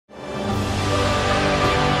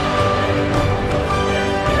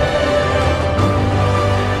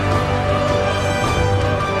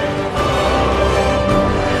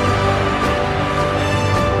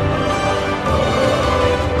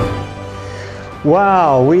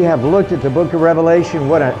Wow, we have looked at the book of Revelation.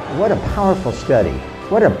 What a powerful study.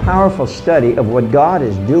 What a powerful study of what God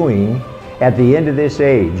is doing at the end of this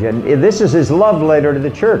age. And this is his love letter to the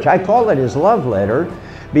church. I call it his love letter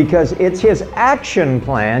because it's his action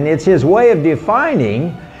plan. It's his way of defining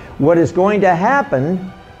what is going to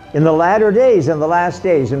happen in the latter days, in the last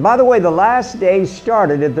days. And by the way, the last days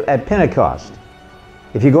started at Pentecost.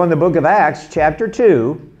 If you go in the book of Acts, chapter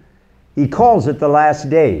 2, he calls it the last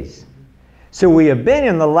days. So we have been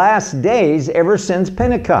in the last days ever since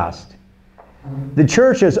Pentecost. The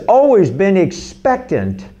church has always been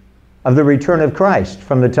expectant of the return of Christ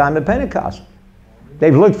from the time of Pentecost.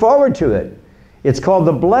 They've looked forward to it. It's called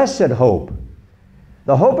the blessed hope.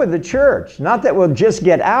 The hope of the church. Not that we'll just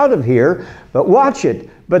get out of here, but watch it.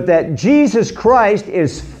 But that Jesus Christ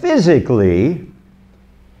is physically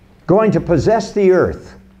going to possess the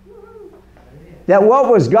earth. That what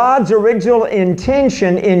was God's original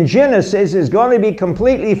intention in Genesis is going to be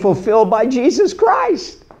completely fulfilled by Jesus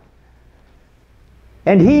Christ.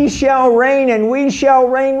 And he shall reign and we shall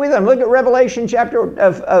reign with him. Look at Revelation chapter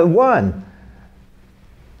 1.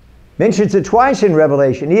 Mentions it twice in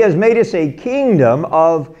Revelation. He has made us a kingdom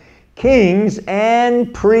of kings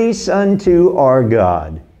and priests unto our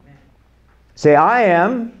God. Say, I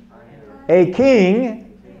am a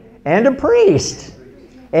king and a priest.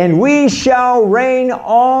 And we shall reign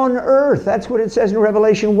on earth. That's what it says in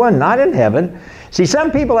Revelation 1, not in heaven. See, some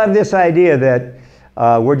people have this idea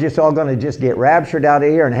that we're just all going to just get raptured out of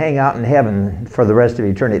here and hang out in heaven for the rest of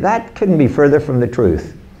eternity. That couldn't be further from the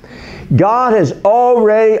truth. God has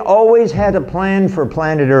always had a plan for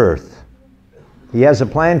planet Earth. He has a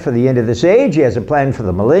plan for the end of this age. He has a plan for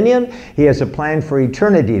the millennium. He has a plan for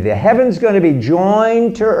eternity. The heaven's going to be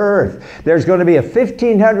joined to earth. There's going to be a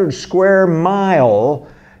 1,500 square mile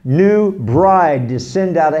new bride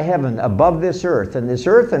descend out of heaven above this earth. And this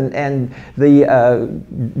earth and the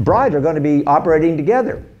bride are going to be operating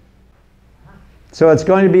together. So it's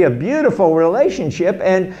going to be a beautiful relationship,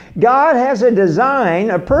 and God has a design,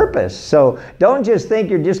 a purpose. So don't just think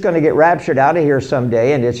you're just going to get raptured out of here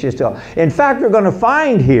someday and it's just all. In fact, we're going to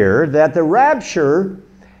find here that the rapture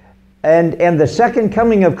and the second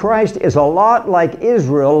coming of Christ is a lot like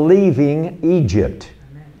Israel leaving Egypt.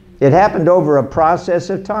 It happened over a process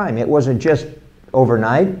of time. It wasn't just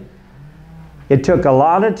overnight. It took a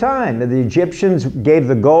lot of time. The Egyptians gave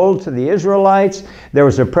the gold to the Israelites. There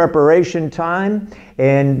was a preparation time.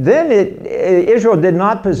 And then Israel did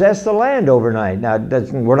not possess the land overnight. Now,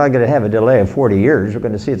 we're not going to have a delay of 40 years. We're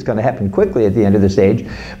going to see it's going to happen quickly at the end of this age.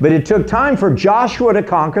 But it took time for Joshua to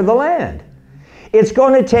conquer the land. It's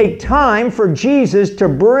going to take time for Jesus to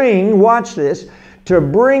bring, watch this, to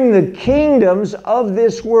bring the kingdoms of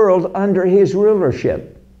this world under his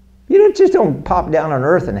rulership. You just don't pop down on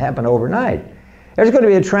earth and happen overnight. There's going to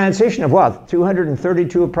be a transition of what?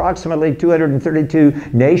 232, approximately 232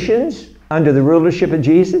 nations under the rulership of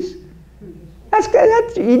Jesus?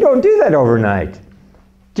 You don't do that overnight.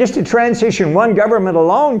 Just to transition one government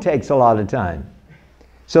alone takes a lot of time.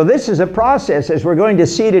 So this is a process, as we're going to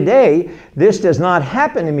see today. This does not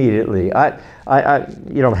happen immediately.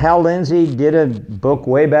 Hal Lindsey did a book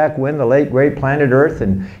way back when, The Late Great Planet Earth,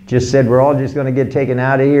 and just said we're all just going to get taken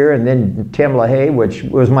out of here. And then Tim LaHaye, which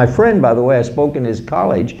was my friend, by the way, I spoke in his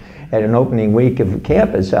college at an opening week of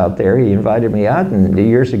campus out there. He invited me out, and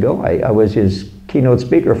years ago I was his keynote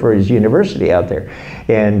speaker for his university out there.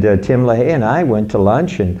 And Tim LaHaye and I went to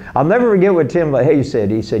lunch, and I'll never forget what Tim LaHaye said.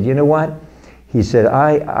 He said, you know what? He said,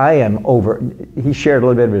 I am over, he shared a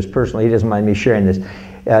little bit of his personal, he doesn't mind me sharing this.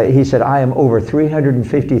 He said, I am over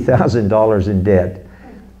 $350,000 in debt.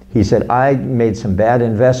 He said, I made some bad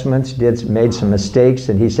investments, made some mistakes,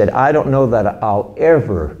 and he said, I don't know that I'll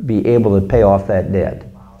ever be able to pay off that debt.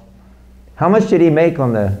 How much did he make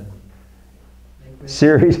on the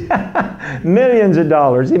series? Millions of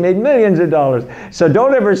dollars. He made millions of dollars. So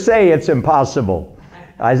don't ever say it's impossible.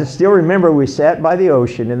 I still remember we sat by the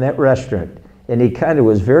ocean in that restaurant. And he kind of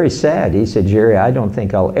was very sad. He said, Jerry, I don't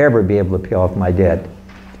think I'll ever be able to pay off my debt.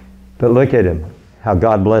 But look at him, how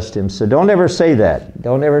God blessed him. So don't ever say that.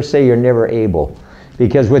 Don't ever say you're never able.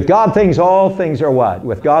 Because with God, all things are what?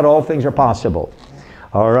 With God, all things are possible.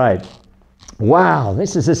 All right. Wow,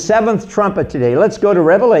 this is the 7th trumpet today. Let's go to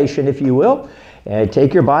Revelation, if you will.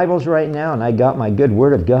 Take your Bibles right now, and I got my good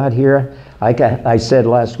Word of God here. Like I said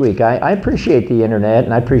last week, I appreciate the internet,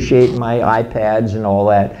 and I appreciate my iPads and all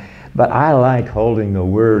that. But I like holding the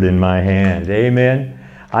Word in my hand. Amen?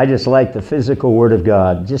 I just like the physical Word of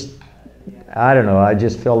God. I don't know, I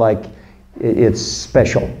just feel like it's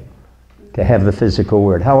special to have the physical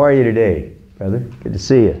Word. How are you today, brother? Good to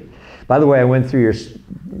see you. By the way, I went through your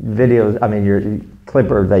videos, your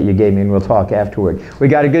clipper that you gave me, and we'll talk afterward. We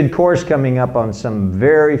got a good course coming up on some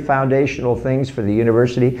very foundational things for the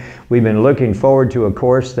university. We've been looking forward to a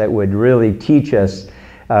course that would really teach us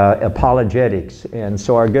apologetics. And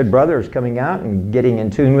so our good brother is coming out and getting in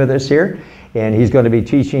tune with us here, and he's going to be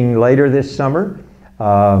teaching later this summer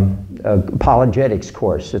apologetics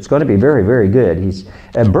course. It's going to be very, very good. He's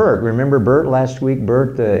Bert, remember Bert last week?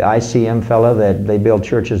 Bert, the ICM fellow that they build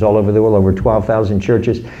churches all over the world, over 12,000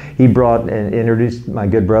 churches. He brought and introduced my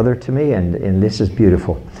good brother to me, and this is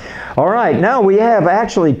beautiful. All right, now we have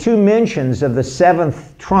actually two mentions of the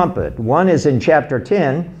seventh trumpet. One is in chapter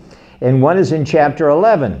 10, and one is in chapter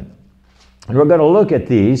 11. And we're going to look at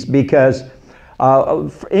these because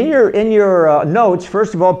in your notes,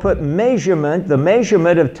 first of all, put measurement. The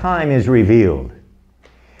measurement of time is revealed.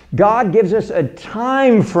 God gives us a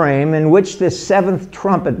time frame in which this seventh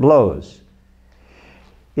trumpet blows.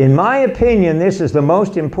 In my opinion, this is the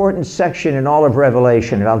most important section in all of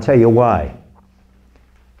Revelation, and I'll tell you why.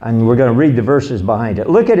 And we're going to read the verses behind it.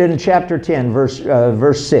 Look at it in chapter 10,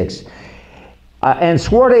 verse 6. And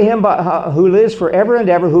swore to him who lives forever and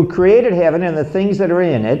ever, who created heaven and the things that are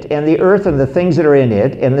in it, and the earth and the things that are in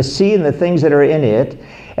it, and the sea and the things that are in it,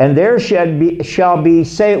 and there shall be,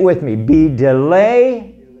 say it with me, be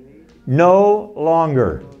delay no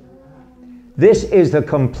longer. This is the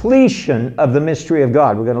completion of the mystery of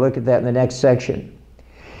God. We're going to look at that in the next section.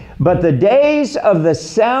 But the days of the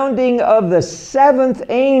sounding of the seventh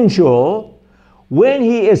angel, when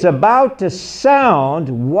he is about to sound,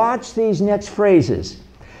 watch these next phrases.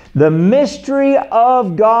 The mystery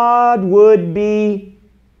of God would be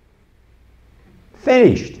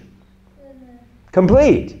finished,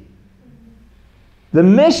 complete. The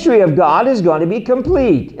mystery of God is going to be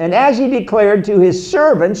complete. And as he declared to his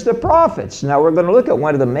servants, the prophets. Now we're going to look at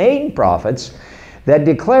one of the main prophets that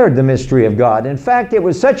declared the mystery of God. In fact, it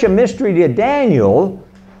was such a mystery to Daniel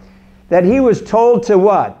that he was told to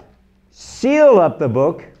what? Seal up the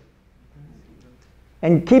book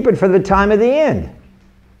and keep it for the time of the end.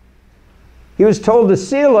 He was told to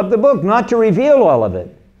seal up the book, not to reveal all of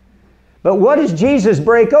it. But what does Jesus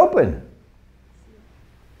break open?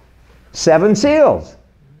 7 seals.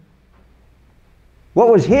 What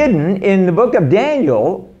was hidden in the book of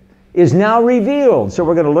Daniel is now revealed. So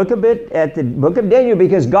we're going to look a bit at the book of Daniel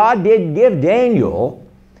because God did give Daniel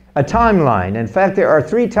a timeline. In fact, there are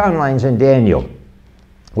 3 timelines in Daniel.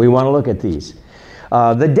 We want to look at these.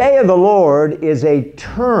 The day of the Lord is a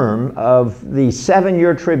term of the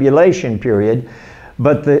 7-year tribulation period,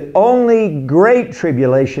 but the only great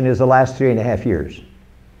tribulation is the last 3.5 years.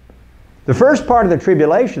 The first part of the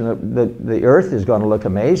tribulation, the earth is going to look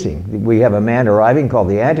amazing. We have a man arriving called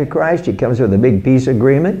the Antichrist. He comes with a big peace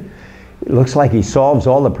agreement. It looks like he solves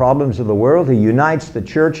all the problems of the world. He unites the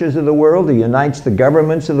churches of the world. He unites the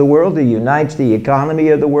governments of the world. He unites the economy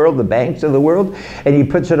of the world, the banks of the world, and he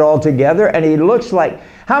puts it all together. And he looks like,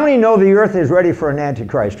 how many know the earth is ready for an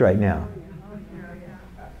Antichrist right now?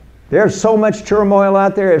 There's so much turmoil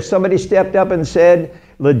out there. If somebody stepped up and said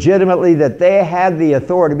legitimately that they had the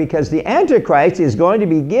authority, because the Antichrist is going to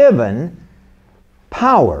be given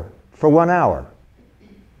power for 1 hour.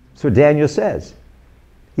 That's what Daniel says.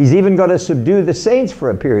 He's even going to subdue the saints for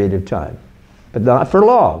a period of time, but not for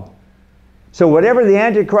long. So whatever the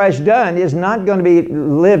Antichrist done is not going to be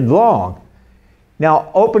lived long. Now,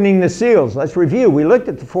 opening the seals, let's review. We looked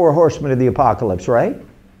at the 4 horsemen of the apocalypse, right?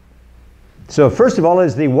 So first of all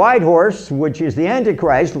is the white horse, which is the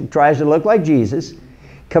Antichrist, tries to look like Jesus,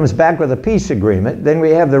 comes back with a peace agreement. Then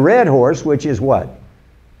we have the red horse, which is what?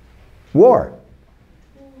 War.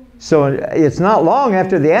 So it's not long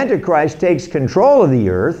after the Antichrist takes control of the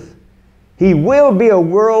earth, he will be a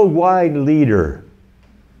worldwide leader.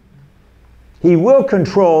 He will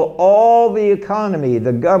control all the economy,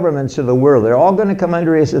 the governments of the world. They're all going to come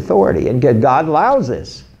under his authority, and God allows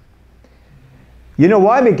this. You know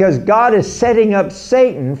why? Because God is setting up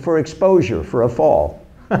Satan for exposure, for a fall.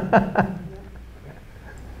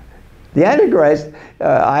 The Antichrist,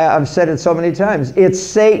 I've said it so many times, it's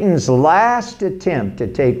Satan's last attempt to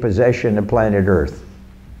take possession of planet Earth.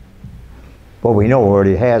 Well, we know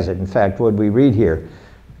already has it. In fact, what we read here,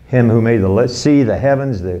 him who made the sea, the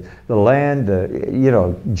heavens, the land,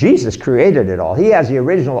 Jesus created it all. He has the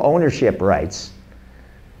original ownership rights.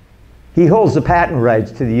 He holds the patent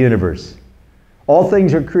rights to the universe. All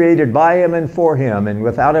things are created by him and for him, and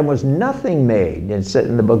without him was nothing made. It's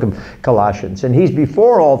in the book of Colossians. And he's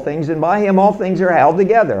before all things, and by him all things are held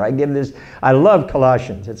together. I love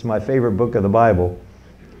Colossians. It's my favorite book of the Bible.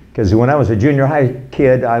 Because when I was a junior high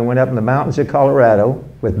kid, I went up in the mountains of Colorado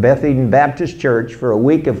with Beth Eden Baptist Church for a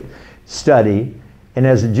week of study. And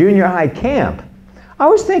as a junior high camp, I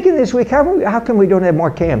was thinking this week, how come we don't have more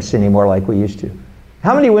camps anymore like we used to?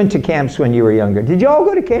 How many went to camps when you were younger? Did you all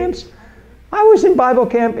go to camps? I was in Bible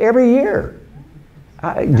camp every year.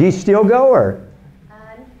 Do you still go, or?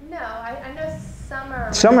 No, I know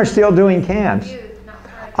some are still doing camps.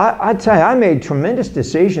 I tell you, I made tremendous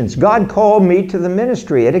decisions. God called me to the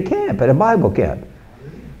ministry at a camp, at a Bible camp,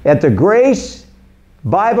 at the Grace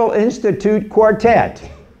Bible Institute Quartet.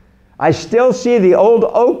 I still see the old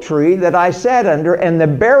oak tree that I sat under and the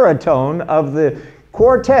baritone of the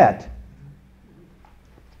quartet.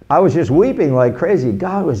 I was just weeping like crazy.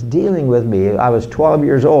 God was dealing with me. I was 12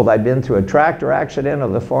 years old. I'd been through a tractor accident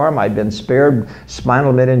on the farm. I'd been spared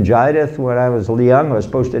spinal meningitis when I was young. I was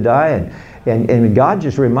supposed to die. And God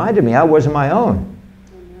just reminded me I wasn't my own.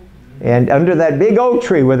 And under that big oak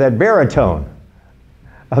tree with that baritone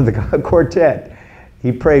of the quartet,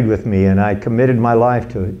 he prayed with me, and I committed my life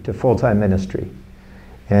to full-time ministry.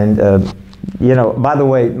 And, you know, by the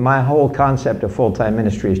way, my whole concept of full-time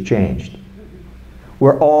ministry has changed.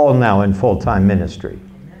 We're all now in full-time ministry.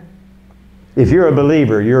 If you're a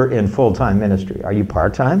believer, you're in full-time ministry. Are you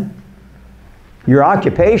part-time? Your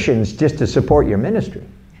occupation's just to support your ministry.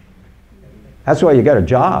 That's why you got a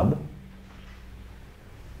job.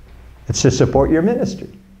 It's to support your ministry.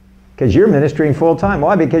 Because you're ministering full-time.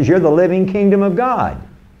 Why? Because you're the living kingdom of God.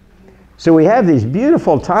 So we have these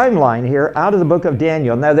beautiful timeline here out of the book of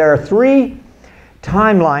Daniel. Now there are 3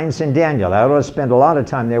 timelines in Daniel. I don't want to spend a lot of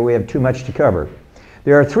time there. We have too much to cover.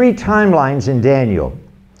 There are 3 timelines in Daniel.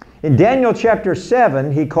 In Daniel chapter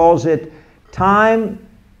 7, he calls it time,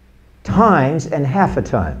 times, and half a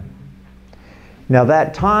time. Now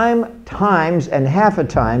that time, times, and half a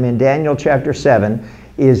time in Daniel chapter 7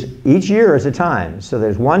 is each year is a time. So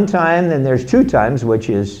there's 1 time, then there's 2 times, which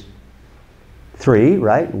is 3,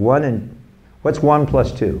 right? 1 and what's 1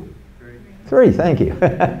 plus 2? 3, thank you.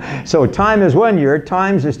 So time is 1 year,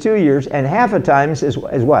 times is 2 years, and half a times is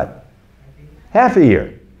what? Half a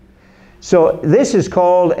year. So this is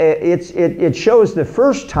called, it shows the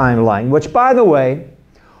first timeline, which, by the way,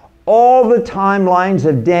 all the timelines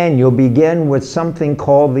of Daniel begin with something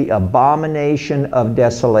called the abomination of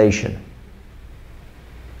desolation.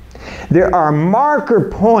 There are marker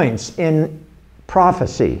points in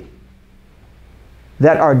prophecy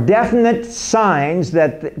that are definite signs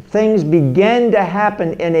that things begin to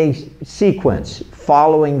happen in a sequence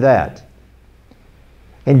following that.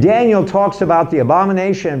 And Daniel talks about the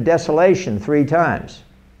abomination of desolation 3 times.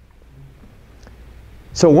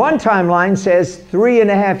 So one timeline says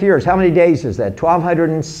 3.5 years. How many days is that?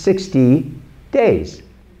 1,260 days.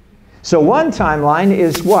 So one timeline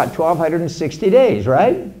is what? 1,260 days,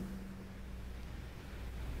 right?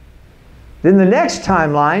 Then the next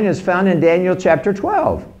timeline is found in Daniel chapter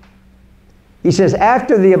 12. He says,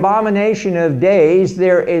 after the abomination of days,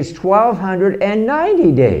 there is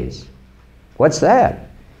 1,290 days. What's that?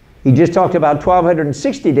 He just talked about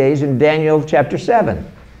 1,260 days in Daniel chapter 7.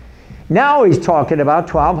 Now he's talking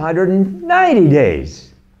about 1,290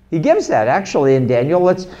 days. He gives that actually in Daniel.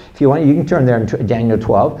 If you want, you can turn there in Daniel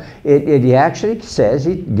 12. He actually says,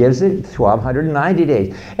 he gives it 1,290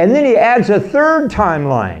 days. And then he adds a third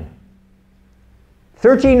timeline.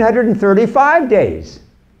 1,335 days.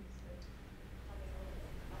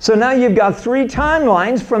 So now you've got 3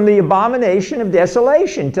 timelines from the abomination of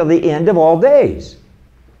desolation till the end of all days.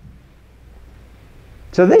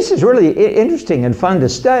 So this is really interesting and fun to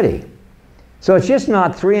study. So it's just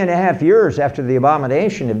not 3.5 years after the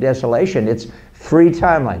abomination of desolation. It's 3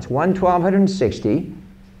 timelines. 1,260,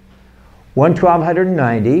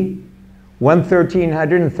 1,290,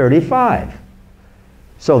 1,335.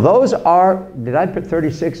 So those are, did I put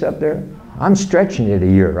 36 up there? I'm stretching it a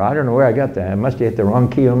year. I don't know where I got that. I must have hit the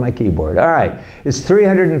wrong key on my keyboard. All right, it's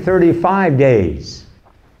 335 days.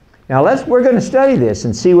 Now we're going to study this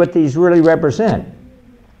and see what these really represent.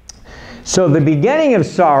 So the beginning of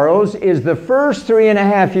sorrows is the first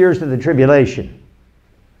 3.5 years of the tribulation.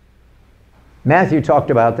 Matthew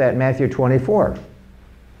talked about that in Matthew 24.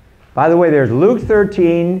 By the way, there's Luke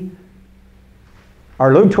 13,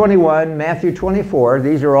 or Luke 21, Matthew 24.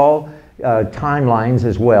 These are all timelines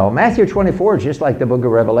as well. Matthew 24 is just like the book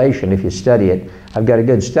of Revelation if you study it. I've got a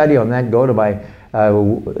good study on that. Go to my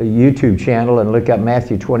YouTube channel and look up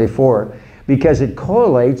Matthew 24. Because it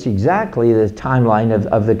correlates exactly the timeline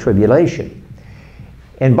of the tribulation.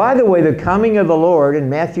 And by the way, the coming of the Lord in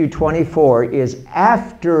Matthew 24 is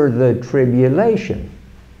after the tribulation.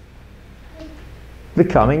 The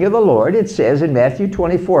coming of the Lord, it says in Matthew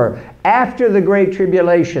 24, after the great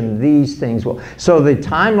tribulation, these things will. So the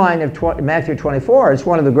timeline of Matthew 24 is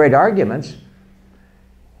one of the great arguments.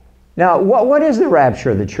 Now, what is the rapture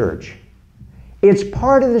of the church? It's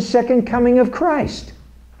part of the second coming of Christ.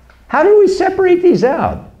 How do we separate these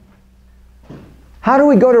out? How do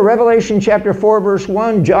we go to Revelation chapter 4, verse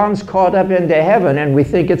 1, John's caught up into heaven, and we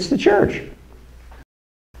think it's the church?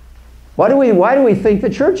 Why do we think the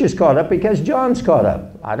church is caught up? Because John's caught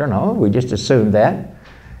up. I don't know. We just assume that.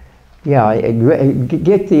 Yeah,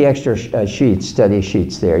 get the extra sheets, study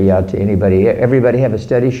sheets there. Yeah, to anybody. Everybody have a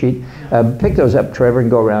study sheet? Pick those up, Trevor,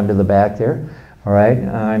 and go around to the back there. All right.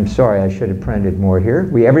 I'm sorry. I should have printed more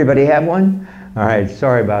here. Everybody have one? All right.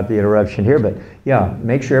 Sorry about the interruption here, but yeah,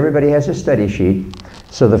 make sure everybody has a study sheet.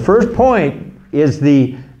 So the first point is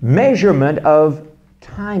the measurement of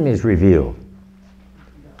time is revealed.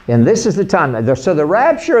 And this is the time. So the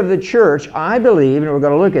rapture of the church, I believe, and we're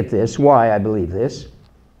going to look at this, why I believe this.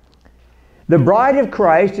 The bride of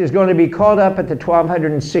Christ is going to be caught up at the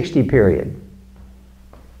 1260 period.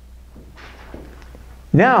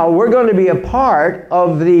 Now, we're going to be a part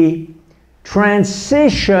of the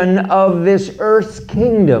transition of this earth's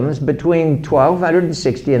kingdoms between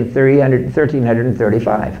 1260 and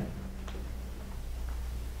 1335.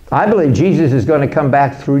 I believe Jesus is going to come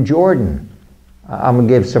back through Jordan. I'm going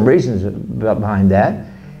to give some reasons behind that.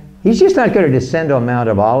 He's just not going to descend on Mount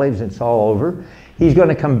of Olives. It's all over. He's going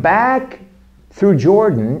to come back through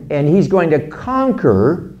Jordan, and he's going to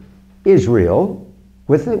conquer Israel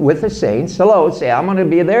with the saints. Hello, say, I'm going to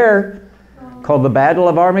be there. Called the Battle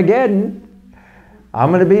of Armageddon. I'm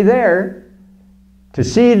going to be there to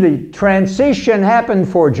see the transition happen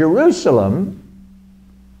for Jerusalem.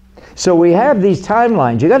 So we have these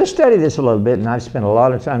timelines. You got to study this a little bit, and I've spent a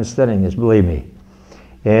lot of time studying this, believe me.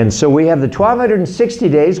 And so we have the 1260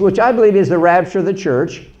 days, which I believe is the rapture of the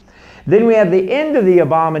church. Then we have the end of the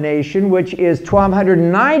abomination, which is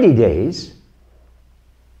 1290 days.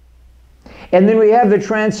 And then we have the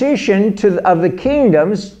transition of the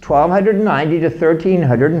kingdoms, 1290 to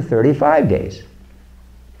 1335 days.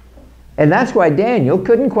 And that's why Daniel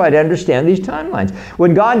couldn't quite understand these timelines.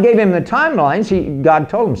 When God gave him the timelines, God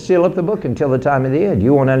told him, seal up the book until the time of the end.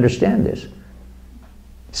 You won't understand this.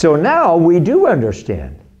 So now we do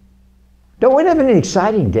understand. Don't we have an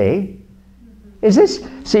exciting day? Is this,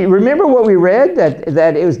 see, remember what we read?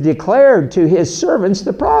 That it was declared to his servants,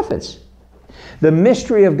 the prophets. The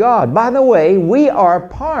mystery of God. By the way, we are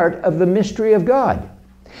part of the mystery of God.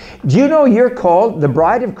 Do you know you're called, the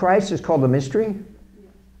bride of Christ is called the mystery?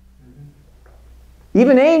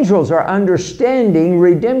 Even angels are understanding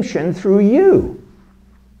redemption through you.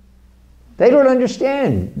 They don't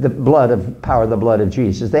understand the power of the blood of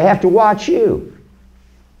Jesus. They have to watch you.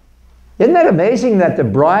 Isn't that amazing that the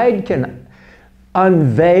bride can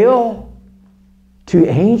unveil to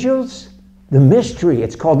angels the mystery?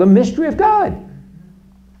 It's called the mystery of God.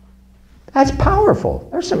 That's powerful.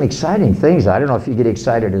 There's some exciting things. I don't know if you get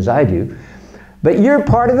excited as I do, but you're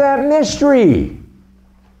part of that mystery.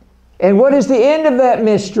 And what is the end of that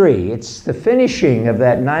mystery? It's the finishing of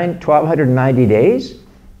that 1290 days.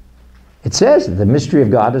 It says the mystery of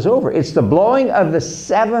God is over. It's the blowing of the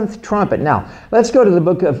seventh trumpet. Now, let's go to the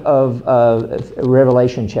book of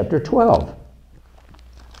Revelation chapter 12.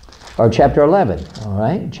 Or chapter 11. All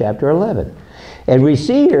right, chapter 11. And we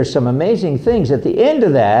see here some amazing things. At the end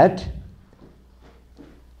of that,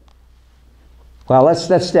 well,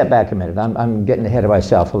 let's step back a minute. I'm getting ahead of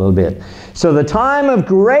myself a little bit. So the time of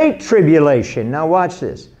great tribulation. Now watch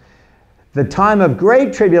this. The time of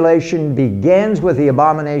great tribulation begins with the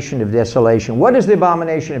abomination of desolation. What is the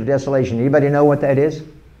abomination of desolation? Anybody know what that is?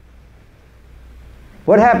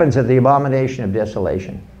 What happens at the abomination of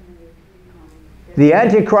desolation? The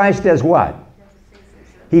Antichrist does what?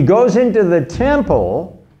 He goes into the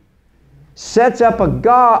temple, sets up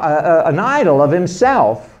an idol of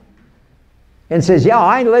himself, and says, yeah,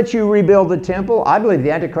 I let you rebuild the temple. I believe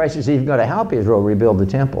the Antichrist is even going to help Israel rebuild the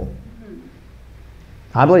temple.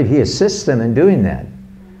 I believe he assists them in doing that.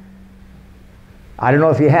 I don't know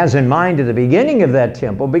if he has in mind at the beginning of that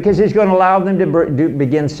temple, because he's going to allow them to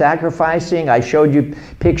begin sacrificing. I showed you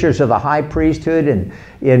pictures of the high priesthood, and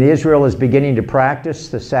Israel is beginning to practice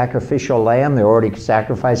the sacrificial lamb. They're already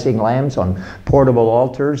sacrificing lambs on portable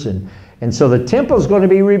altars. And so the temple is going to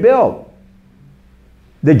be rebuilt.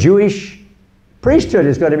 The Jewish priesthood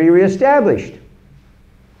is going to be reestablished.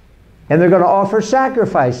 And they're going to offer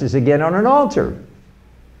sacrifices again on an altar.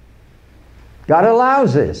 God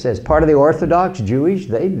allows this as part of the Orthodox Jewish.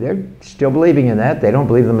 They're still believing in that. They don't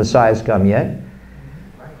believe the Messiah's come yet.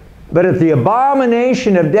 But at the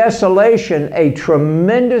abomination of desolation, a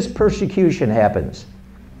tremendous persecution happens.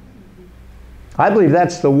 I believe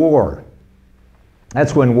that's the war.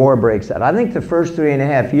 That's when war breaks out. I think the first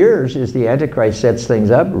 3.5 years is the Antichrist sets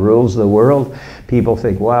things up, rules the world. People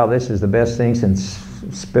think, wow, this is the best thing since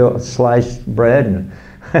sliced bread, and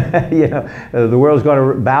you know, the world's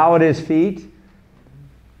going to bow at his feet.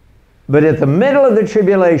 But at the middle of the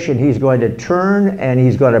tribulation, he's going to turn and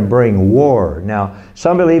he's going to bring war. Now,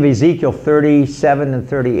 some believe Ezekiel 37 and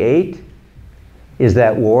 38 is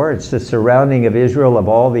that war. It's the surrounding of Israel of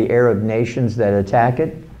all the Arab nations that attack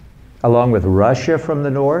it, along with Russia from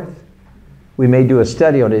the north. We may do a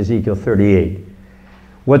study on Ezekiel 38.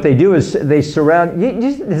 What they do is they surround.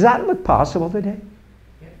 Does that look possible today?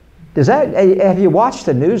 Have you watched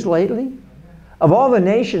the news lately? Of all the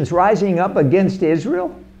nations rising up against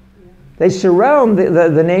Israel, they surround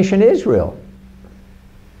the nation Israel.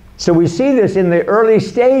 So we see this in the early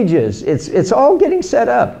stages. It's all getting set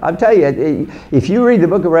up. I'll tell you, if you read the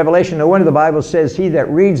book of Revelation, no wonder the Bible says he that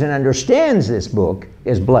reads and understands this book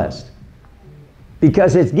is blessed.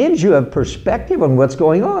 Because it gives you a perspective on what's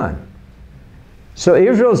going on. So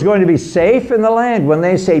Israel is going to be safe in the land. When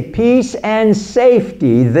they say peace and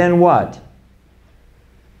safety, then what?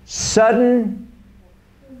 Sudden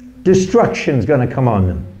destruction is going to come on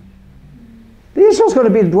them. Israel's going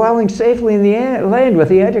to be dwelling safely in the land with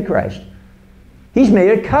the Antichrist. He's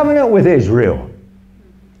made a covenant with Israel.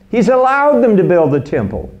 He's allowed them to build the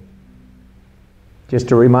temple. Just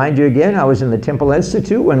to remind you again, I was in the Temple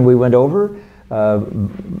Institute when we went over.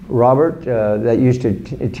 Robert, that used to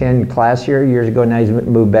attend class here years ago, now he's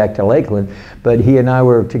moved back to Lakeland, but he and I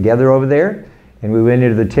were together over there, and we went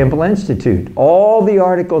into the Temple Institute. All the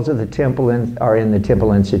articles of the temple are in the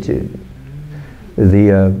Temple Institute.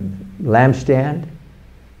 The lampstand,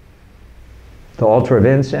 the altar of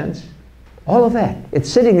incense, all of that. It's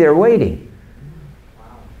sitting there waiting.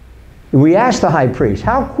 We asked the high priest,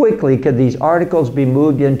 how quickly could these articles be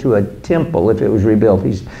moved into a temple if it was rebuilt?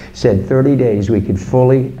 He said 30 days we could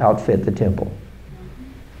fully outfit the temple.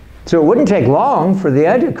 So it wouldn't take long for the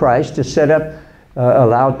Antichrist to set up,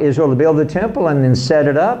 allow Israel to build the temple and then set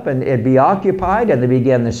it up, and it'd be occupied, and they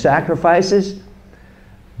began the sacrifices.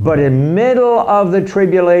 But in the middle of the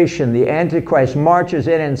tribulation, the Antichrist marches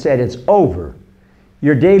in and said, it's over.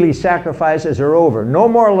 Your daily sacrifices are over. No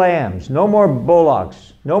more lambs, no more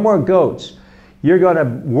bullocks, no more goats. You're going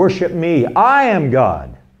to worship me. I am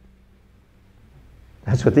God.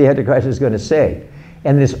 That's what the Antichrist is going to say.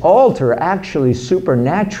 And this altar actually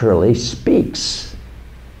supernaturally speaks.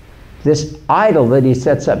 This idol that he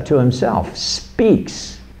sets up to himself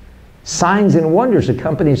speaks. Signs and wonders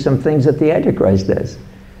accompany some things that the Antichrist does.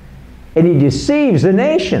 And he deceives the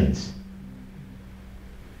nations.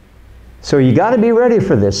 So you got to be ready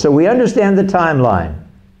for this. So we understand the timeline.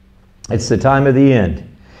 It's the time of the end.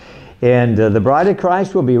 And the bride of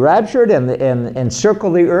Christ will be raptured and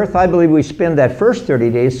circle the earth. I believe we spend that first 30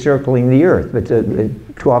 days circling the earth, but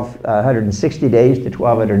 1,260 days to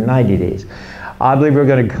 1,290 days. I believe we're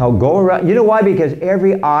going to go around. You know why? Because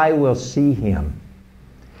every eye will see him.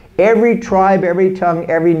 Every tribe, every tongue,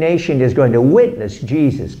 every nation is going to witness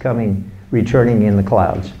Jesus coming, returning in the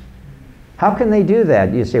clouds. How can they do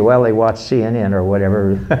that? You say, well, they watch CNN or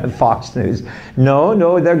whatever, Fox News.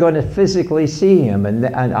 No, they're going to physically see him. And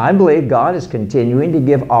I believe God is continuing to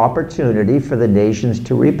give opportunity for the nations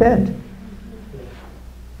to repent.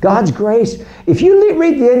 God's grace. If you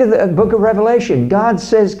read the end of the book of Revelation, God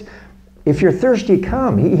says, if you're thirsty,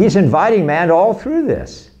 come. He's inviting man all through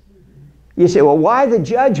this. You say, well, why the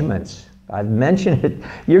judgments? I've mentioned it.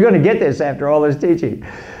 You're going to get this after all this teaching.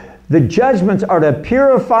 The judgments are to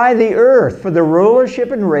purify the earth for the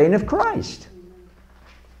rulership and reign of Christ.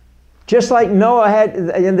 Just like Noah had,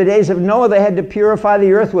 in the days of Noah, they had to purify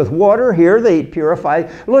the earth with water. Here they purify.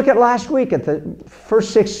 Look at last week at the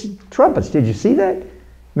first 6 trumpets. Did you see that?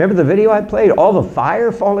 Remember the video I played? All the fire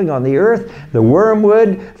falling on the earth, the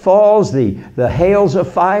wormwood falls, the hails of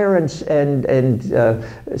fire and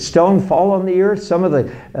stone fall on the earth. Some of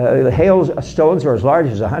the hail stones are as large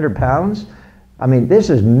as 100 pounds. I mean, this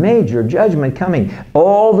is major judgment coming.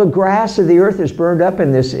 All the grass of the earth is burned up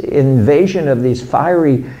in this invasion of these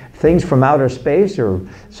fiery things from outer space, or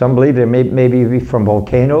some believe they may be from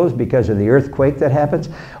volcanoes because of the earthquake that happens.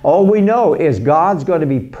 All we know is God's going to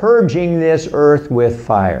be purging this earth with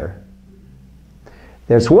fire.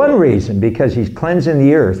 There's one reason, because he's cleansing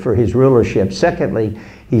the earth for his rulership. Secondly,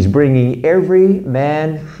 he's bringing every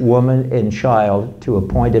man, woman, and child to a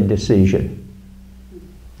point of decision.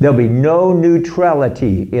 There'll be no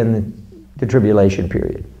neutrality in the tribulation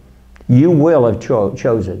period. You will have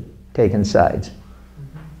chosen, taken sides.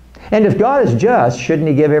 And if God is just, shouldn't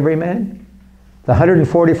he give every man? The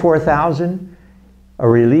 144,000 are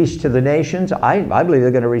released to the nations. I believe they're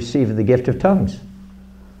going to receive the gift of tongues.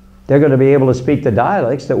 They're going to be able to speak the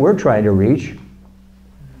dialects that we're trying to reach.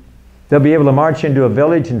 They'll be able to march into a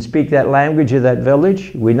village and speak that language of that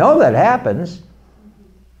village. We know that happens.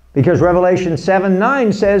 Because Revelation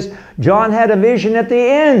 7:9 says John had a vision at the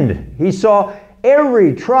end. He saw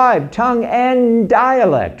every tribe, tongue, and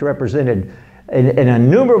dialect represented in an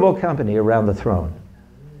innumerable company around the throne.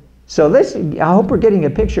 So this, I hope we're getting a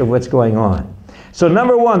picture of what's going on. So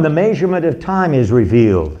number one, the measurement of time is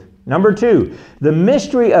revealed. Number two, the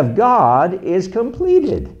mystery of God is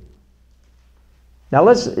completed. Now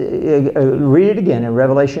let's read it again in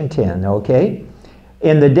Revelation 10, okay?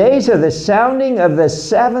 In the days of the sounding of the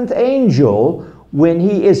seventh angel, when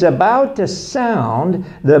he is about to sound,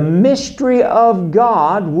 the mystery of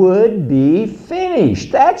God would be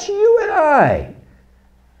finished. That's you and I.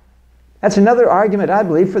 That's another argument, I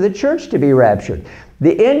believe, for the church to be raptured.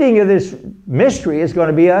 The ending of this mystery is going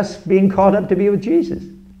to be us being caught up to be with Jesus.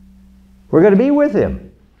 We're going to be with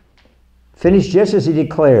him. Finished just as he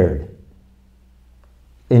declared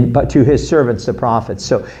to his servants, the prophets.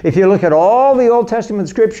 So if you look at all the Old Testament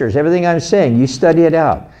scriptures, everything I'm saying, you study it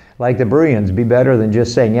out. Like the Bereans, be better than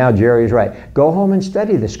just saying, yeah, Jerry's right. Go home and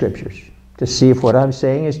study the scriptures to see if what I'm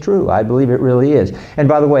saying is true. I believe it really is. And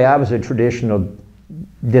by the way, I was a traditional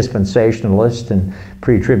dispensationalist and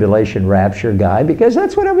pre-tribulation rapture guy because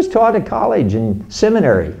that's what I was taught at college and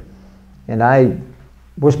seminary. And I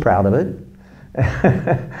was proud of it.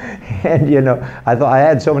 And you know, I thought I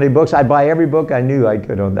had so many books. I'd buy every book I knew I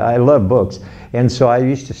could own. I love books. And so I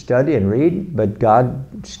used to study and read, but God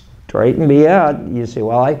straightened me out. You say,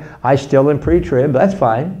 well, I still in pre-trib. That's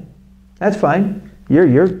fine. That's fine.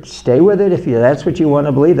 You're stay with it if that's what you want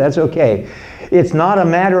to believe. That's okay. It's not a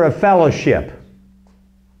matter of fellowship.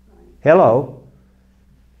 Hello.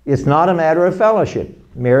 It's not a matter of fellowship.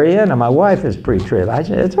 Marianne, my wife, is pre-trib. I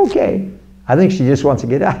said, it's okay. I think she just wants to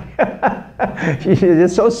get out.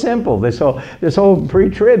 It's so simple. This whole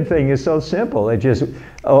pre-trib thing is so simple. It's just an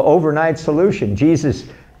overnight solution. Jesus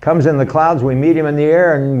comes in the clouds, we meet him in the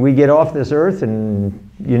air, and we get off this earth, and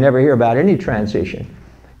you never hear about any transition.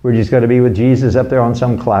 We're just going to be with Jesus up there on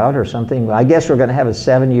some cloud or something. I guess we're going to have a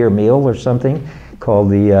 7-year meal or something called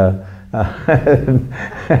the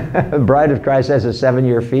Bride of Christ has a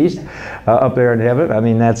 7-year feast up there in heaven. I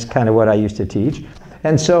mean, that's kind of what I used to teach.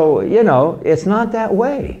 And so, you know, it's not that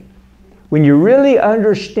way. When you really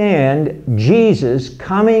understand Jesus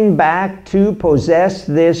coming back to possess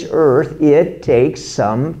this earth, it takes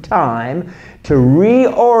some time to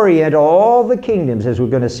reorient all the kingdoms, as we're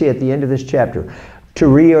going to see at the end of this chapter, to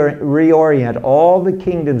reorient all the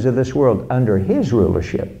kingdoms of this world under his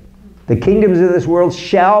rulership. The kingdoms of this world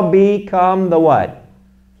shall become the what?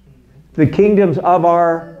 The kingdoms of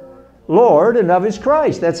our Lord and of his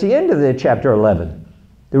Christ. That's the end of the chapter 11.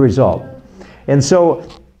 The result. And so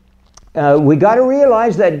we got to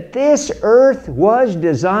realize that this earth was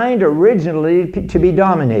designed originally to be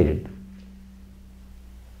dominated.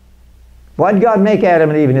 Why did God make Adam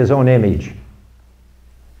and Eve in his own image?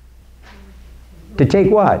 To take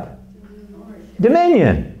what?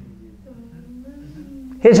 Dominion.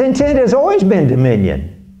 His intent has always been dominion.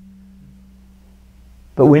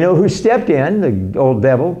 But we know who stepped in. The old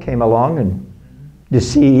devil came along and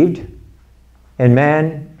deceived. And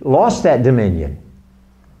man lost that dominion.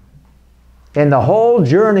 And the whole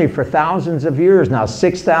journey for thousands of years, now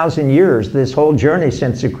 6,000 years, this whole journey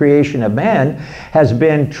since the creation of man has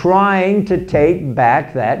been trying to take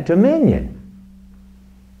back that dominion.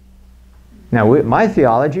 Now, my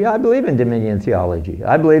theology, I believe in dominion theology.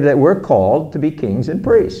 I believe that we're called to be kings and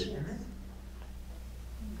priests.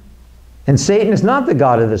 And Satan is not the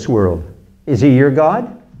god of this world. Is he your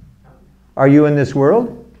god? Are you in this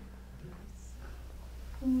world?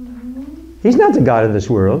 He's not the god of this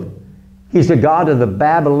world. He's the god of the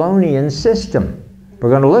Babylonian system. We're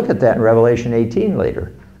going to look at that in Revelation 18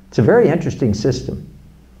 later. It's a very interesting system.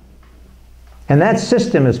 And that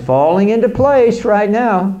system is falling into place right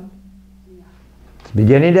now. It's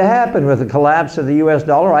beginning to happen with the collapse of the U.S.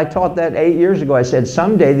 dollar. I taught that 8 years ago. I said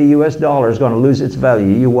someday the U.S. dollar is going to lose its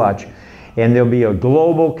value. You watch. And there'll be a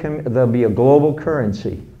global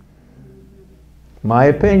currency. My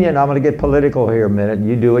opinion, I'm going to get political here a minute.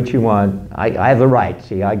 You do what you want. I have the right.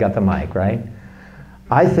 See, I got the mic, right?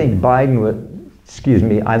 I think Biden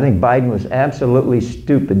was absolutely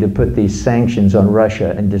stupid to put these sanctions on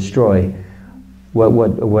Russia and destroy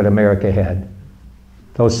what America had.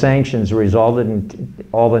 Those sanctions resulted in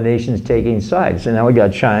all the nations taking sides. So now we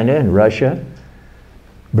got China and Russia,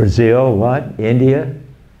 Brazil, India,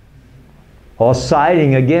 all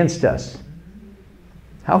siding against us.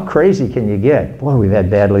 How crazy can you get? Boy, we've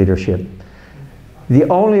had bad leadership. The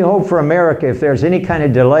only hope for America, if there's any kind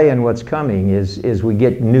of delay in what's coming, is we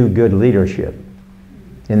get new good leadership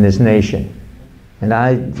in this nation. And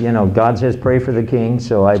God says pray for the king,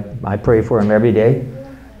 so I pray for him every day.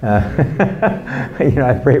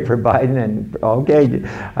 I pray for Biden, and okay,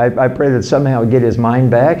 I pray that somehow get his mind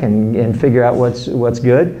back and figure out what's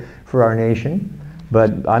good for our nation.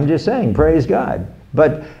 But I'm just saying, praise God.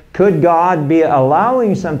 But could God be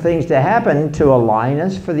allowing some things to happen to align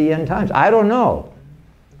us for the end times? I don't know.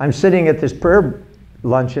 I'm sitting at this prayer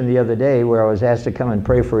luncheon the other day where I was asked to come and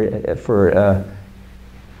pray for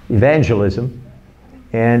evangelism.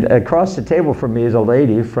 And across the table from me is a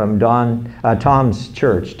lady from Tom's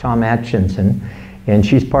church, Tom Atkinson, and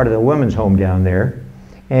she's part of the women's home down there.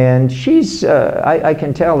 And she's, I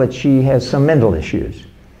can tell that she has some mental issues.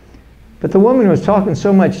 But the woman was talking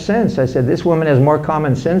so much sense, I said, this woman has more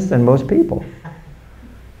common sense than most people.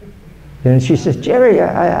 And she says, Jerry,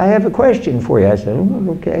 I have a question for you. I said,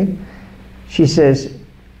 oh, okay. She says,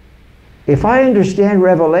 if I understand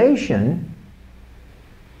Revelation,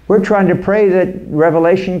 we're trying to pray that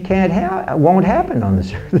Revelation won't happen on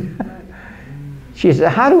this earth. She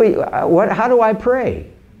said, how do I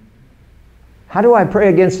pray? How do I pray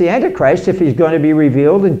against the Antichrist if he's going to be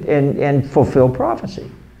revealed and fulfill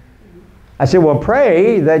prophecy? I said, well,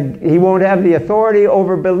 pray that he won't have the authority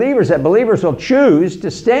over believers, that believers will choose to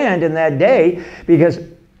stand in that day, because,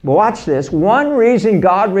 watch this, one reason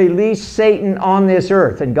God released Satan on this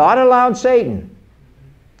earth, and God allowed Satan.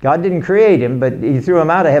 God didn't create him, but he threw him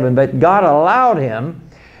out of heaven, but God allowed him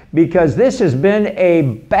because this has been a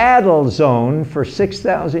battle zone for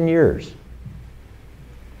 6,000 years.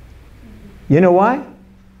 You know why?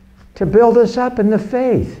 To build us up in the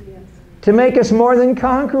faith, to make us more than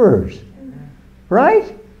conquerors.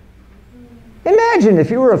 Right? Imagine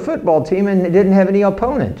if you were a football team and didn't have any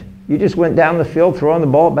opponent. You just went down the field throwing the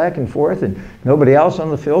ball back and forth and nobody else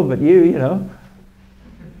on the field but you know.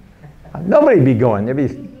 Nobody'd be going. There'd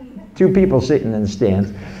be two people sitting in the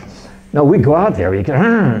stands. No, we go out there. We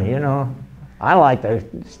can, you know. I like the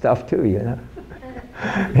stuff too, you know.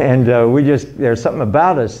 And there's something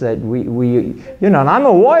about us that we and I'm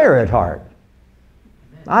a warrior at heart.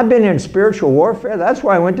 I've been in spiritual warfare. That's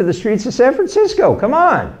why I went to the streets of San Francisco. Come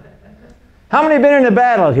on. How many have been in a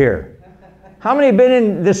battle here? How many have been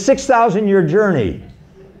in the 6,000-year journey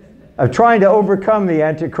of trying to overcome the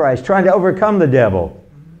Antichrist, trying to overcome the devil?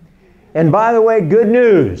 And by the way, good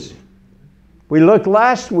news. We looked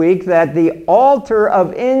last week that the altar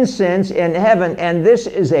of incense in heaven, and this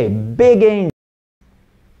is a big angel.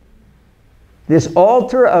 This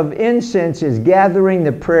altar of incense is gathering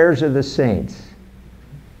the prayers of the saints,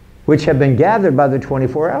 which have been gathered by the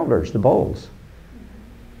 24 elders, the bowls.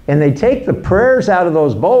 And they take the prayers out of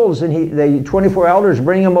those bowls, and the 24 elders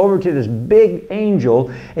bring them over to this big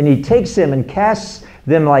angel, and he takes them and casts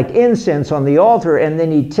them like incense on the altar, and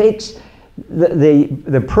then he takes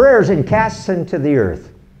the prayers and casts them to the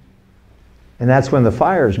earth. And that's when the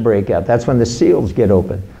fires break out. That's when the seals get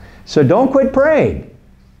open. So don't quit praying.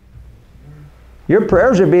 Your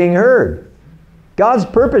prayers are being heard. God's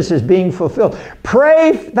purpose is being fulfilled.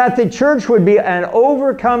 Pray that the church would be an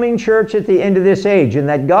overcoming church at the end of this age, and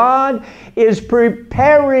that God is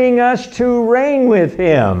preparing us to reign with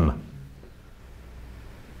Him.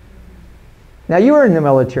 Now, you were in the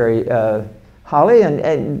military, Holly,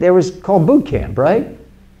 and there was called boot camp, right?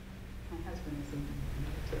 My husband is in the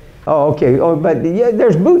military. Oh, okay. Oh, but yeah,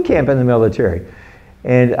 there's boot camp in the military.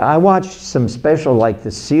 And I watched some special, like the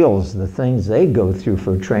SEALs, the things they go through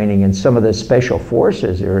for training, and some of the special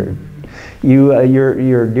forces. Your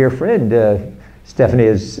dear friend, Stephanie,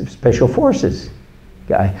 is special forces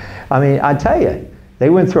guy. I mean, I tell you, they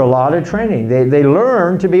went through a lot of training. They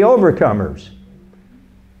learned to be overcomers.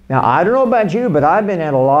 Now, I don't know about you, but I've been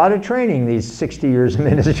at a lot of training these 60 years of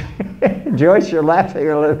ministry. Joyce, you're laughing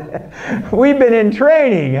a little bit. We've been in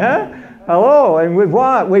training, huh? Hello, and we've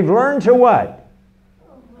what? We've learned to what?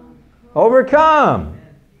 Overcome.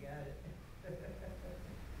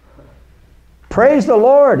 Praise the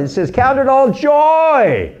Lord. It says, count it all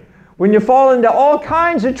joy when you fall into all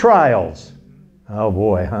kinds of trials. Oh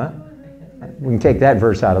boy, huh? We can take that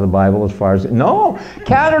verse out of the Bible as far as... No,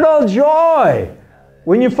 count it all joy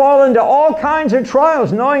when you fall into all kinds of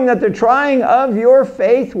trials, knowing that the trying of your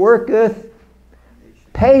faith worketh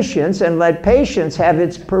patience, and let patience have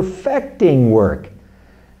its perfecting work,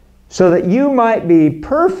 so that you might be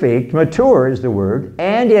perfect, mature is the word,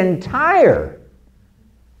 and entire,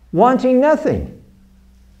 wanting nothing.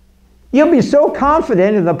 You'll be so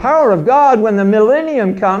confident in the power of God, when the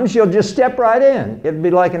millennium comes, you'll just step right in. It'll be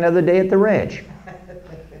like another day at the ranch.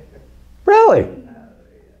 Really.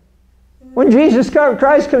 When Jesus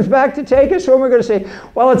Christ comes back to take us home, we're going to say,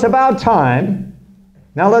 well, it's about time.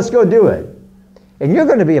 Now let's go do it. And you're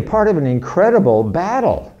going to be a part of an incredible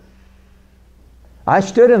battle. I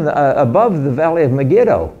stood above the valley of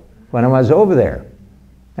Megiddo when I was over there.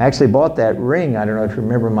 I actually bought that ring. I don't know if you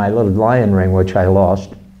remember my little lion ring, which I lost.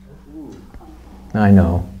 I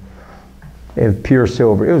know. It was pure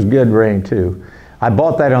silver. It was a good ring, too. I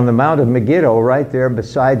bought that on the Mount of Megiddo, right there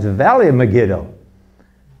beside the Valley of Megiddo.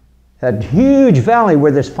 That huge valley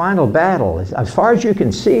where this final battle is. As far as you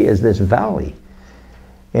can see is this valley.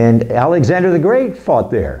 And Alexander the Great fought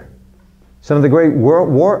there. Some of the great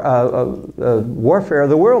warfare of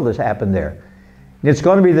the world has happened there. It's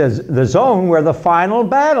going to be the zone where the final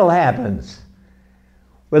battle happens,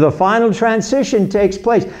 where the final transition takes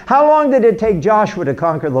place. How long did it take Joshua to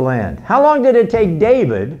conquer the land? How long did it take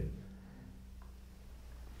David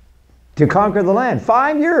to conquer the land?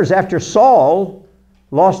 5 years after Saul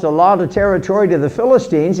lost a lot of territory to the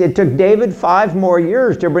Philistines. It took David 5 more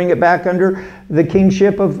years to bring it back under the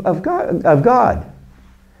kingship of God.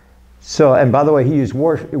 So, and by the way, he used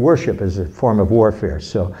worship as a form of warfare.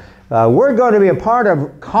 So we're going to be a part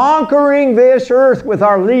of conquering this earth with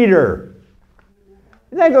our leader.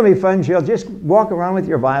 Isn't that going to be fun, Jill? Just walk around with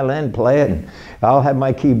your violin, play it, and I'll have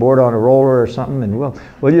my keyboard on a roller or something, and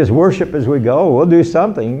we'll just worship as we go. We'll do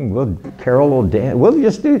something. We'll carol, we'll dance.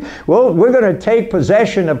 We're going to take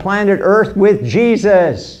possession of planet Earth with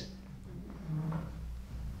Jesus.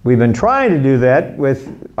 We've been trying to do that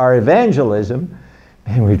with our evangelism,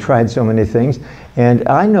 and we've tried so many things. And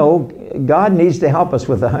I know God needs to help us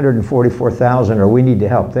with 144,000, or we need to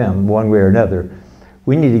help them one way or another.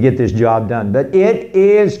 We need to get this job done. But it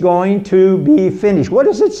is going to be finished. What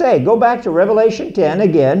does it say? Go back to Revelation 10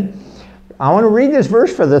 again. I want to read this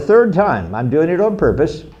verse for the 3rd time. I'm doing it on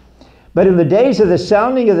purpose. But in the days of the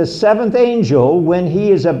sounding of the 7th angel, when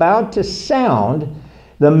he is about to sound,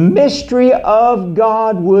 the mystery of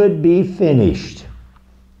God would be finished.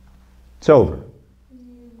 It's over.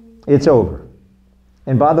 It's over.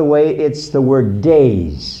 And by the way, it's the word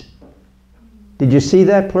days. Did you see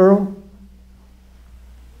that plural?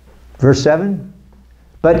 Verse 7,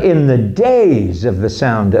 but in the days of the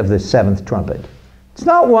sound of the 7th trumpet. It's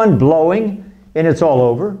not one blowing and it's all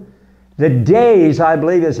over. The days, I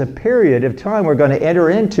believe, is a period of time we're going to enter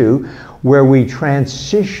into where we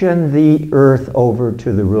transition the earth over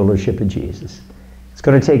to the rulership of Jesus. It's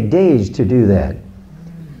going to take days to do that.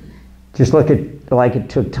 Just look at like it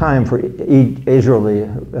took time for Israel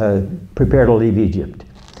to prepare to leave Egypt.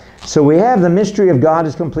 So we have the mystery of God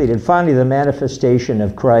is completed. Finally, the manifestation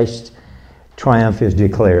of Christ's triumph is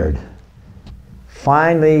declared.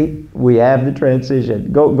 Finally, we have the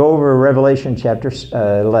transition. Go over Revelation chapter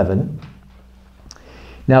 11.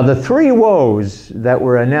 Now, the 3 woes that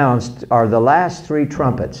were announced are the last 3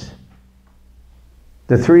 trumpets.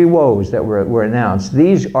 The 3 woes that were announced.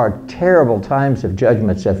 These are terrible times of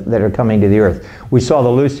judgments that are coming to the earth. We saw the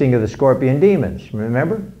loosing of the scorpion demons,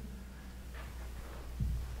 remember?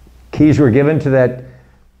 Keys were given to that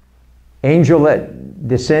angel that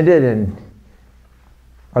descended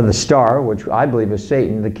or the star, which I believe is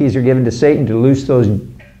Satan. The keys are given to Satan to loose those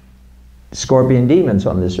scorpion demons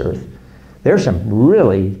on this earth. There's some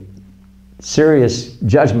really serious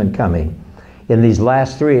judgment coming in these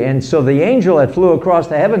last 3. And so the angel that flew across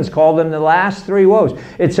the heavens called them the last 3 woes.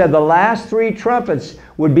 It said the last 3 trumpets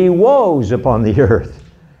would be woes upon the earth.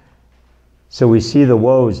 So we see the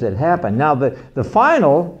woes that happen. Now the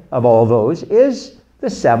final of all those is the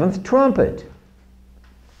 7th trumpet.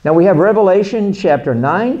 Now we have Revelation chapter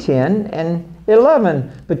 9, 10, and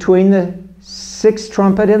 11 between the 6th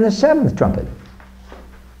trumpet and the 7th trumpet.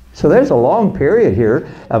 So there's a long period here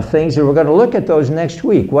of things that we're going to look at those next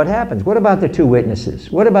week. What happens? What about the 2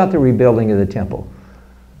 witnesses? What about the rebuilding of the temple?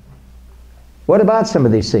 What about some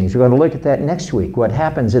of these things? We're going to look at that next week. What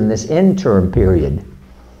happens in this interim period?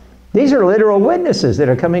 These are literal witnesses that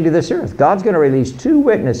are coming to this earth. God's going to release 2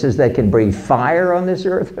 witnesses that can breathe fire on this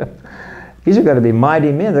earth. These are going to be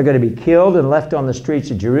mighty men. They're going to be killed and left on the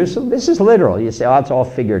streets of Jerusalem. This is literal. You say, oh, it's all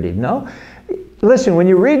figurative. No. Listen, when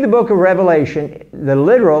you read the book of Revelation, the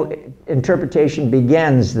literal interpretation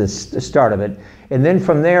begins the start of it. And then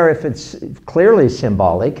from there, if it's clearly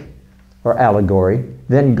symbolic or allegory,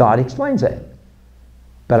 then God explains that.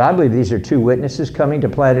 But I believe these are 2 witnesses coming to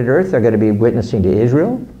planet Earth. They're going to be witnessing to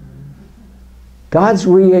Israel. God's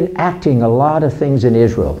reenacting a lot of things in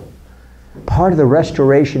Israel. Part of the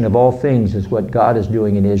restoration of all things is what God is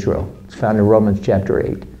doing in Israel. It's found in Romans chapter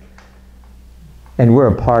 8. And we're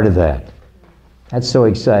a part of that. That's so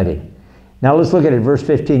exciting. Now let's look at it, verse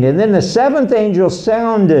 15. And then the 7th angel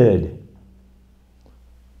sounded,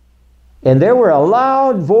 and there were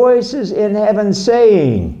loud voices in heaven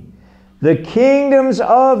saying, the kingdoms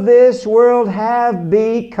of this world have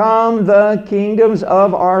become the kingdoms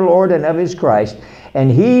of our Lord and of his Christ, and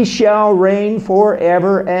he shall reign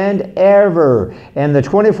forever and ever. And the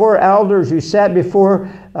 24 elders who sat before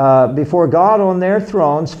God on their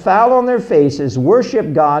thrones fell on their faces,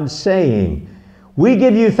 worship God, saying, we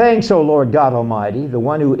give you thanks, O Lord God Almighty, the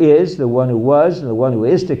one who is, the one who was, and the one who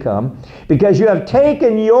is to come, because you have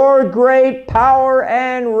taken your great power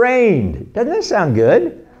and reigned. Doesn't that sound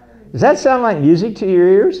good? Does that sound like music to your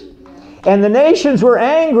ears? And the nations were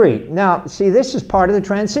angry. Now, see, this is part of the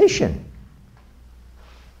transition.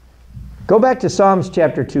 Go back to Psalms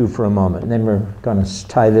chapter 2 for a moment, and then we're going to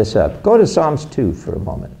tie this up. Go to Psalms 2 for a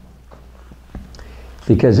moment.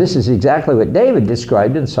 Because this is exactly what David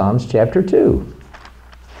described in Psalms chapter 2.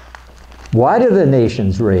 Why do the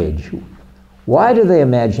nations rage? Why do they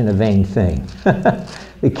imagine a vain thing?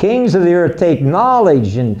 The kings of the earth take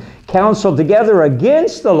knowledge and counsel together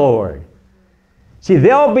against the Lord. See,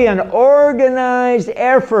 there'll be an organized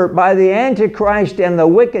effort by the Antichrist and the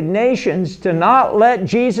wicked nations to not let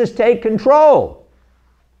Jesus take control.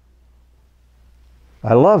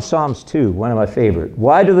 I love Psalms 2, one of my favorite.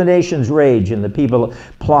 Why do the nations rage and the people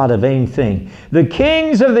plot a vain thing? The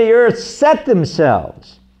kings of the earth set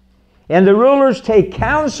themselves, and the rulers take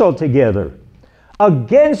counsel together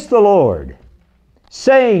against the Lord,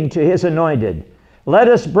 saying to his anointed, let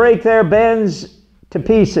us break their bands to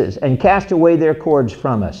pieces and cast away their cords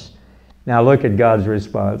from us. Now look at God's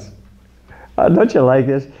response. Don't you like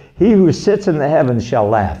this? He who sits in the heavens shall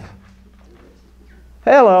laugh.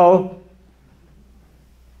 Hello.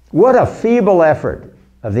 What a feeble effort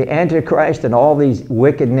of the Antichrist and all these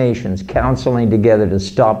wicked nations counseling together to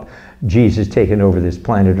stop Jesus taking over this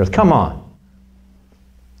planet Earth. Come on.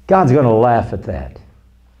 God's going to laugh at that.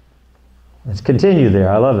 Let's continue there.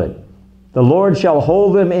 I love it. The Lord shall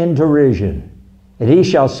hold them in derision, and he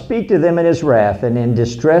shall speak to them in his wrath, and in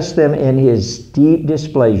distress them in his deep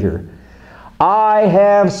displeasure. I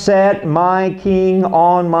have set my king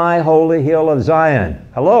on my holy hill of Zion.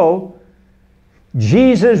 Hello?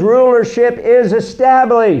 Jesus' rulership is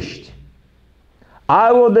established.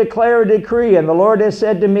 I will declare a decree, and the Lord has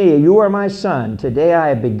said to me, you are my son. Today I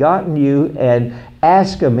have begotten you, and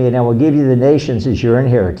ask of me, and I will give you the nations as your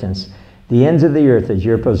inheritance, the ends of the earth as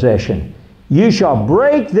your possession. You shall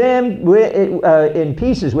break them in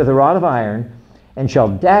pieces with a rod of iron, and shall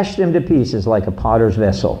dash them to pieces like a potter's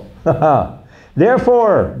vessel.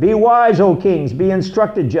 Therefore, be wise, O kings, be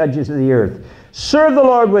instructed, judges of the earth. Serve the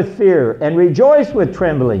Lord with fear, and rejoice with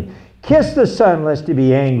trembling. Kiss the Son, lest he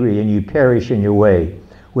be angry, and you perish in your way,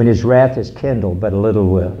 when his wrath is kindled but a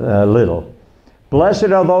little. Blessed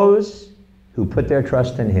are those who put their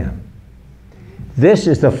trust in him. This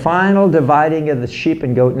is the final dividing of the sheep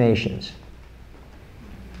and goat nations.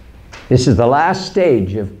 This is the last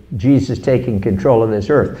stage of Jesus taking control of this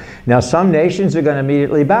earth. Now, some nations are going to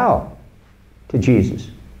immediately bow to Jesus.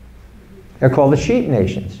 They're called the sheep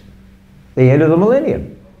nations. The end of the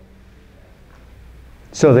millennium.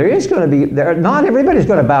 So there is going to be, not everybody's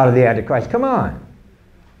going to bow to the Antichrist. Come on.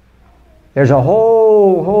 There's a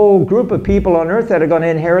whole group of people on earth that are going to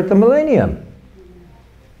inherit the millennium.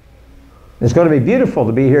 It's going to be beautiful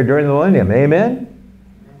to be here during the millennium. Amen?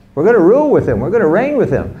 We're going to rule with him. We're going to reign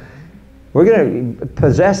with him. We're going to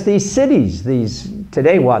possess these cities.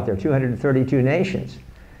 Today, what? There are 232 nations.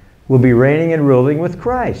 We'll be reigning and ruling with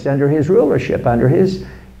Christ under his rulership, under his...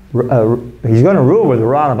 he's going to rule with a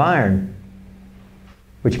rod of iron,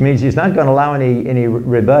 which means he's not going to allow any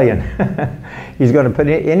rebellion. He's going to put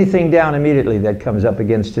anything down immediately that comes up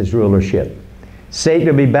against his rulership. Satan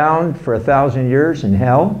will be bound for 1,000 years in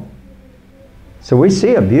hell. So we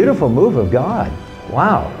see a beautiful move of God.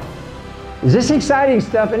 Wow. Is this exciting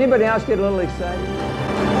stuff? Anybody else get a little excited?